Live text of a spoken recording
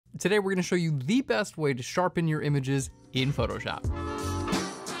Today we're going to show you the best way to sharpen your images in Photoshop.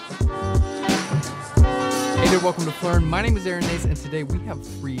 Hey there, welcome to PHLEARN. My name is Aaron Nace, and today we have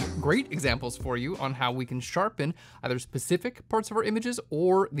 3 great examples for you on how we can sharpen either specific parts of our images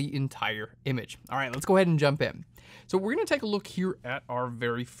or the entire image. All right, let's go ahead and jump in. So we're going to take a look here at our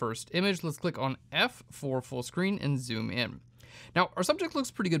very first image. Let's click on F for full screen and zoom in. Now, our subject looks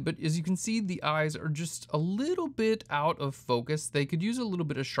pretty good, but as you can see, the eyes are just a little bit out of focus. They could use a little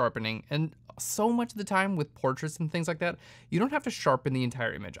bit of sharpening, and so much of the time with portraits and things like that, you don't have to sharpen the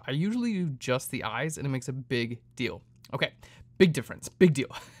entire image. I usually do just the eyes, and it makes a big deal. Okay, big difference, big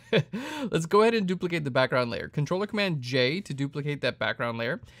deal. Let's go ahead and duplicate the background layer. Control-Command-J to duplicate that background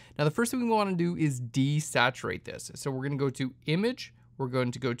layer. Now, the first thing we want to do is desaturate this. So we're going to go to Image, we're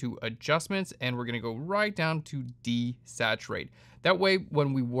going to go to Adjustments, and we're going to go right down to Desaturate. That way,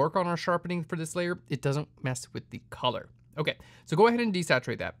 when we work on our sharpening for this layer, it doesn't mess with the color. Okay, so go ahead and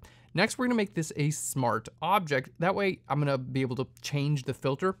desaturate that. Next, we're going to make this a smart object. That way, I'm going to be able to change the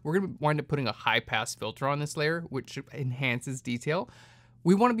filter. We're going to wind up putting a high pass filter on this layer, which enhances detail.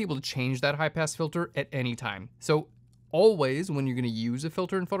 We want to be able to change that high pass filter at any time. So always when you're going to use a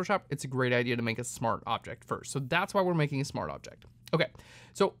filter in Photoshop, it's a great idea to make a smart object first. So that's why we're making a smart object. Okay,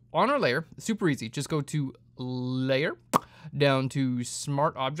 so on our layer, super easy. Just go to Layer, down to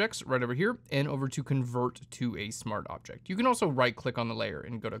Smart Objects right over here, and over to Convert to a Smart Object. You can also right click on the layer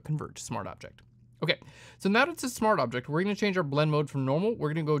and go to Convert to Smart Object. Okay, so now that it's a smart object, we're going to change our blend mode from normal.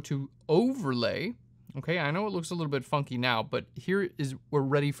 We're going to go to Overlay. Okay, I know it looks a little bit funky now, but here is, we're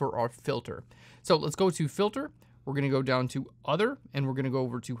ready for our filter. So let's go to Filter. We're going to go down to Other, and we're going to go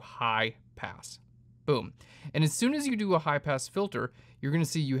over to High Pass. Boom. And as soon as you do a high pass filter, you're going to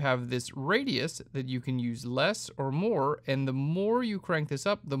see you have this radius that you can use less or more. And the more you crank this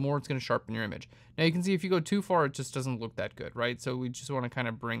up, the more it's going to sharpen your image. Now you can see if you go too far, it just doesn't look that good, right? So we just want to kind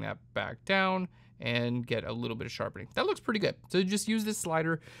of bring that back down and get a little bit of sharpening. That looks pretty good. So just use this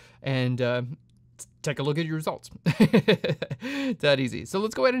slider and take a look at your results. That easy. So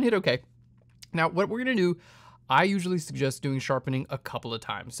let's go ahead and hit OK. Now what we're going to do, I usually suggest doing sharpening a couple of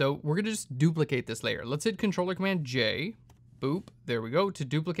times. So we're gonna just duplicate this layer. Let's hit Control-Command-J, boop, there we go, to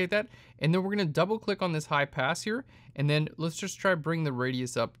duplicate that. And then we're gonna double click on this high pass here. And then let's just try to bring the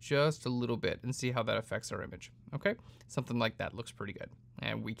radius up just a little bit and see how that affects our image, okay? Something like that looks pretty good.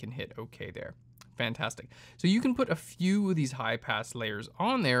 And we can hit OK there. Fantastic. So you can put a few of these high pass layers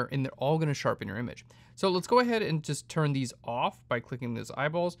on there and they're all gonna sharpen your image. So let's go ahead and just turn these off by clicking those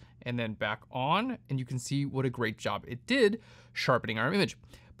eyeballs and then back on, and you can see what a great job it did sharpening our image.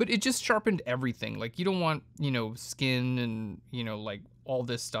 But it just sharpened everything. Like you don't want, skin and, like all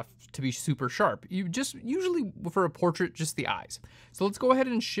this stuff to be super sharp. You just usually for a portrait, just the eyes. So let's go ahead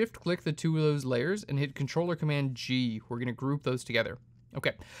and shift click the 2 of those layers and hit Control or Command G. We're gonna group those together.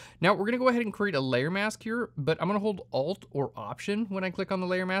 Okay, now we're gonna go ahead and create a layer mask here, but I'm gonna hold Alt or Option when I click on the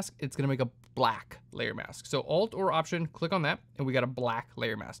layer mask. It's gonna make a black layer mask. So Alt or Option, click on that, and we got a black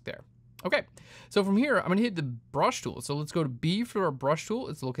layer mask there. Okay, so from here, I'm gonna hit the brush tool. So let's go to B for our brush tool.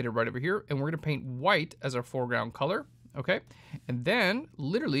 It's located right over here, and we're gonna paint white as our foreground color. Okay, and then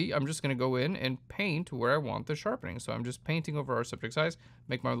literally, I'm just gonna go in and paint where I want the sharpening. So I'm just painting over our subject's eyes,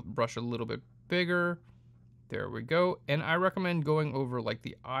 make my brush a little bit bigger. There we go. And I recommend going over like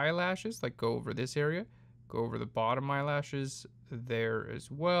the eyelashes, like go over this area, go over the bottom eyelashes there as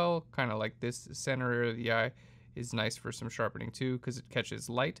well. Kind of like this center area of the eye is nice for some sharpening too, because it catches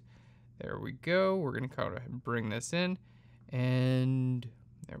light. There we go. We're going to kind of bring this in and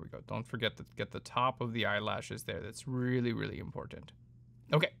there we go. Don't forget to get the top of the eyelashes there. That's really, really important.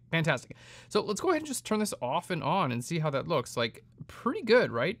 Okay, fantastic. So let's go ahead and just turn this off and on and see how that looks. Like pretty good,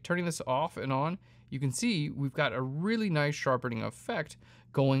 right? Turning this off and on. You can see we've got a really nice sharpening effect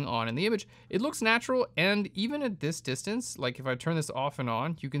going on in the image. It looks natural, and even at this distance, like if I turn this off and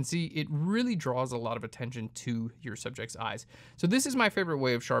on, you can see it really draws a lot of attention to your subject's eyes. So this is my favorite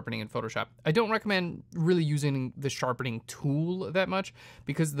way of sharpening in Photoshop. I don't recommend really using the sharpening tool that much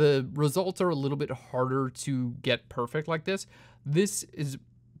because the results are a little bit harder to get perfect like this. This is,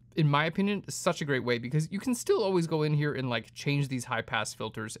 in my opinion, such a great way because you can still always go in here and like change these high pass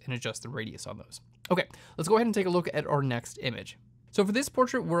filters and adjust the radius on those. Okay, let's go ahead and take a look at our next image. So for this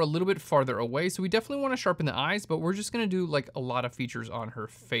portrait, we're a little bit farther away, so we definitely want to sharpen the eyes, but we're just going to do like a lot of features on her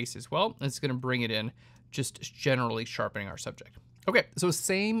face as well. It's going to bring it in, just generally sharpening our subject. Okay, so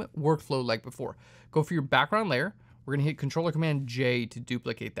same workflow like before. Go for your background layer. We're going to hit Control or Command J to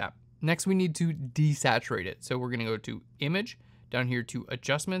duplicate that. Next, we need to desaturate it. So we're going to go to Image, down here to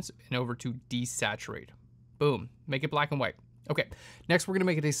Adjustments, and over to Desaturate. Boom, make it black and white. Okay, next we're gonna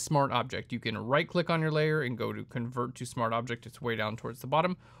make it a smart object. You can right click on your layer and go to convert to smart object. It's way down towards the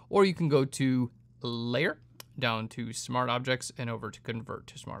bottom, or you can go to layer, down to smart objects and over to convert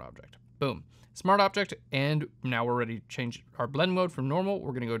to smart object. Boom, smart object. And now we're ready to change our blend mode from normal.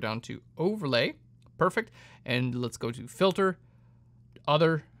 We're gonna go down to overlay, perfect. And let's go to filter,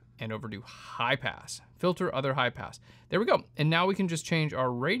 other, and over to high pass. Filter, other, high pass. There we go. And now we can just change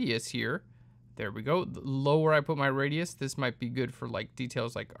our radius here. There we go. The lower I put my radius, this might be good for like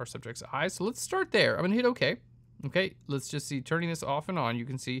details like our subject's eyes. So let's start there. I'm gonna hit OK. Okay, let's just see, turning this off and on, you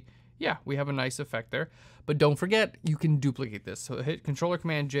can see, yeah, we have a nice effect there. But don't forget, you can duplicate this. So hit Control or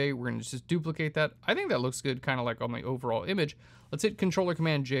Command J, we're gonna just duplicate that. I think that looks good, kind of like on the overall image. Let's hit Control or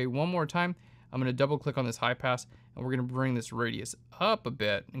Command J one more time. I'm gonna double click on this high pass, and we're gonna bring this radius up a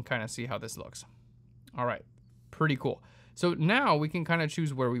bit and kind of see how this looks. All right, pretty cool. So now we can kind of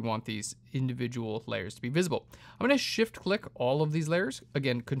choose where we want these individual layers to be visible. I'm gonna shift click all of these layers.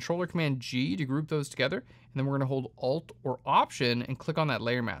 Again, Control or Command G to group those together. And then we're gonna hold Alt or Option and click on that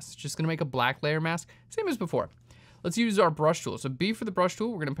layer mask. It's just gonna make a black layer mask, same as before. Let's use our brush tool. So B for the brush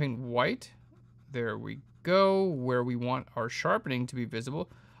tool, we're gonna paint white. There we go, where we want our sharpening to be visible.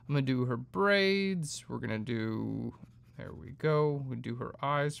 I'm gonna do her braids. We're gonna do, there we go. We do her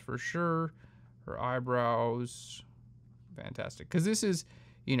eyes for sure, her eyebrows. Fantastic, because this is,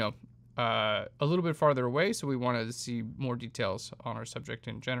 you know, a little bit farther away, so we wanted to see more details on our subject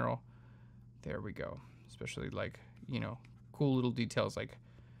in general. There we go, especially like, you know, cool little details like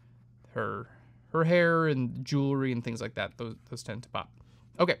her hair and jewelry and things like that. Those tend to pop.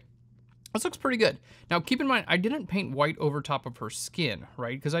 Okay, this looks pretty good. Now keep in mind, I didn't paint white over top of her skin,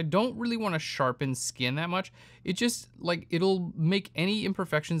 right? Because I don't really want to sharpen skin that much. It just, like, it'll make any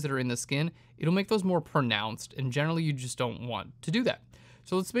imperfections that are in the skin, it'll make those more pronounced, and generally you just don't want to do that.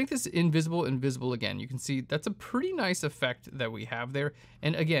 So let's make this invisible again. You can see that's a pretty nice effect that we have there.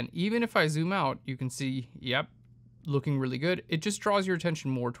 And again, even if I zoom out, you can see, yep, looking really good. It just draws your attention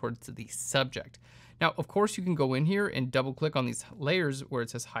more towards the subject. Now, of course, you can go in here and double click on these layers where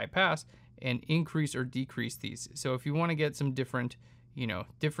it says high pass and increase or decrease these. So if you want to get some different, you know,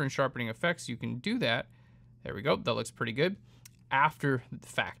 different sharpening effects, you can do that. There we go. That looks pretty good after the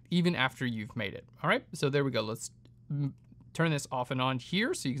fact, even after you've made it. All right, so there we go. Let's turn this off and on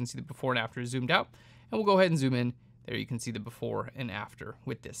here so you can see the before and after zoomed out. And we'll go ahead and zoom in. There you can see the before and after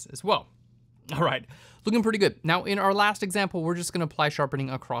with this as well. All right, looking pretty good. Now in our last example, we're just gonna apply sharpening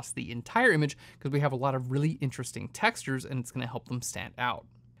across the entire image because we have a lot of really interesting textures and it's gonna help them stand out.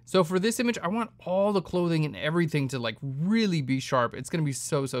 So for this image, I want all the clothing and everything to like really be sharp. It's gonna be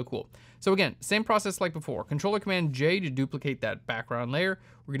so, so cool. So again, same process like before. Control or Command J to duplicate that background layer.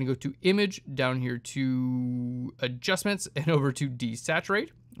 We're gonna go to Image, down here to Adjustments, and over to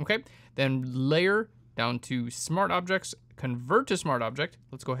Desaturate, okay? Then Layer, down to Smart Objects, Convert to Smart Object.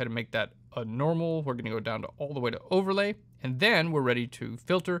 Let's go ahead and make that a normal. We're gonna go down to all the way to Overlay, and then we're ready to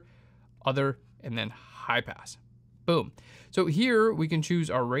Filter, Other, and then High Pass. Boom. So here we can choose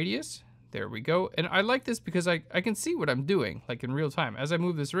our radius. There we go. And I like this because I can see what I'm doing like in real time. As I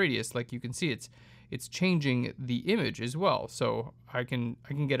move this radius, like you can see it's changing the image as well. So I can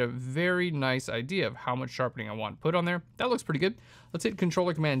get a very nice idea of how much sharpening I want put on there. That looks pretty good. Let's hit Control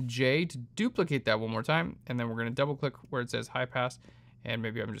or Command J to duplicate that one more time. And then we're gonna double click where it says high pass. And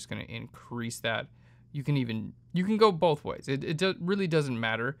maybe I'm just gonna increase that. You can go both ways. It really doesn't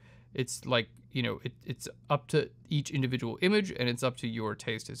matter. It's like, you know, it's up to each individual image and it's up to your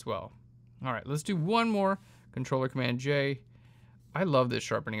taste as well. All right, let's do one more. Control or Command J. I love this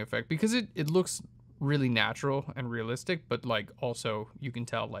sharpening effect because it looks really natural and realistic, but like also you can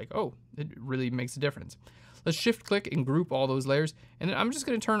tell like, oh, it really makes a difference. Let's shift click and group all those layers. And then I'm just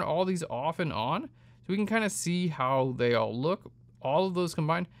gonna turn all these off and on so we can kind of see how they all look, all of those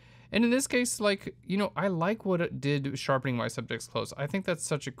combined. And in this case, like, you know, I like what it did sharpening my subject's clothes. I think that's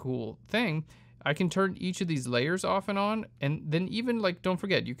such a cool thing. I can turn each of these layers off and on, and then even like, don't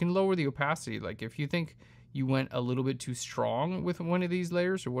forget, you can lower the opacity. Like if you think you went a little bit too strong with one of these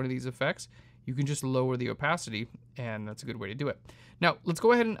layers or one of these effects, you can just lower the opacity, and that's a good way to do it. Now, let's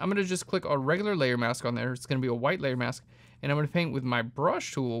go ahead and I'm gonna just click a regular layer mask on there. It's gonna be a white layer mask, and I'm gonna paint with my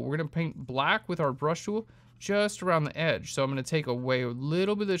brush tool. We're gonna paint black with our brush tool just around the edge. So I'm gonna take away a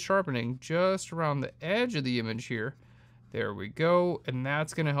little bit of sharpening just around the edge of the image here. There we go, and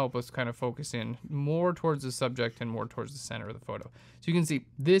that's gonna help us kind of focus in more towards the subject and more towards the center of the photo. So you can see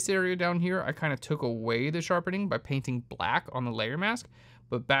this area down here, I kind of took away the sharpening by painting black on the layer mask,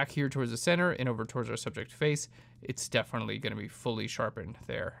 but back here towards the center and over towards our subject face, it's definitely gonna be fully sharpened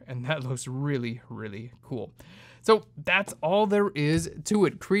there. And that looks really, really cool. So that's all there is to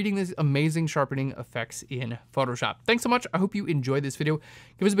it, creating these amazing sharpening effects in Photoshop. Thanks so much. I hope you enjoyed this video.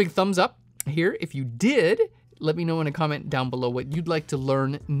 Give us a big thumbs up here if you did. Let me know in a comment down below what you'd like to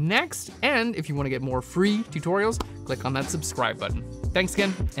learn next. And if you want to get more free tutorials, click on that subscribe button. Thanks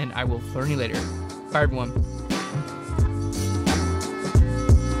again, and I will learn you later. Bye, everyone.